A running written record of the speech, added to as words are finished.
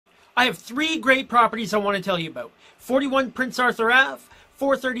I have 3 great properties I want to tell you about. 41 Prince Arthur Ave,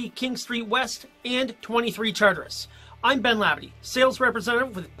 430 King Street West, and 23 Charteris. I'm Ben Labadie, sales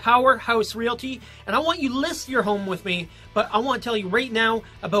representative with Power House Realty, and I want you to list your home with me, but I want to tell you right now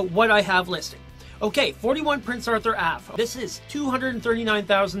about what I have listing. Okay, 41 Prince Arthur Ave. This is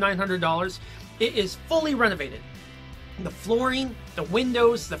 $239,900. It is fully renovated. The flooring, the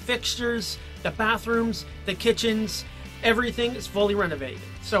windows, the fixtures, the bathrooms, the kitchens, everything is fully renovated.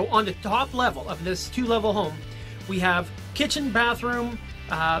 So on the top level of this 2-level home, we have kitchen, bathroom,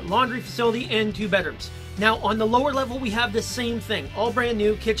 laundry facility, and 2 bedrooms. Now on the lower level, we have the same thing. All brand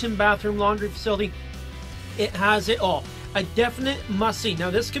new, kitchen, bathroom, laundry facility. It has it all. A definite must-see. Now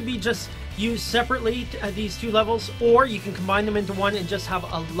this could be just used separately at these 2 levels, or you can combine them into one and just have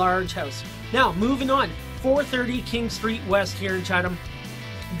a large house. Now moving on, 430 King Street West here in Chatham.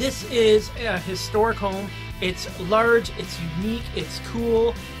 This is a historic home. It's large, it's unique, it's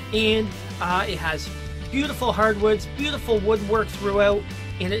cool, and it has beautiful hardwoods, beautiful woodwork throughout,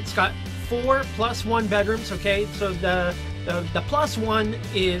 and it's got 4 plus 1 bedrooms. Okay, so the plus 1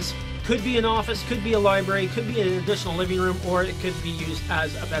 could be an office, could be a library, could be an additional living room, or it could be used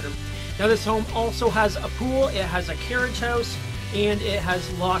as a bedroom. Now this home also has a pool, it has a carriage house, and it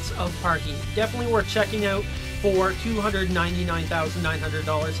has lots of parking. Definitely worth checking out for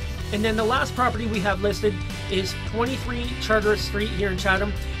 $299,900. And then the last property we have listed is 23 Charteris Street here in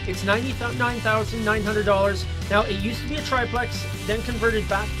Chatham. It's $99,900. Now it used to be a triplex, then converted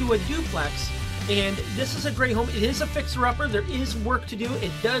back to a duplex. And this is a great home. It is a fixer-upper. There is work to do.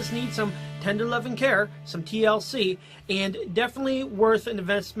 It does need some tender love and care, some TLC, and definitely worth an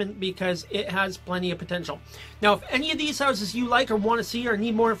investment because it has plenty of potential. Now, if any of these houses you like or want to see or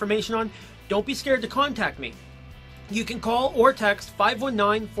need more information on, don't be scared to contact me. You can call or text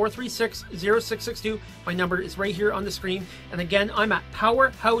 519-436-0662. My number is right here on the screen. And again, I'm at Power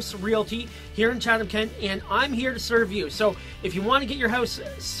House Realty here in Chatham-Kent, and I'm here to serve you. So if you want to get your house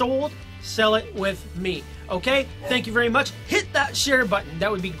sold, sell it with me. Okay? Thank you very much. Hit that share button.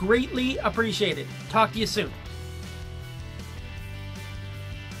 That would be greatly appreciated. Talk to you soon.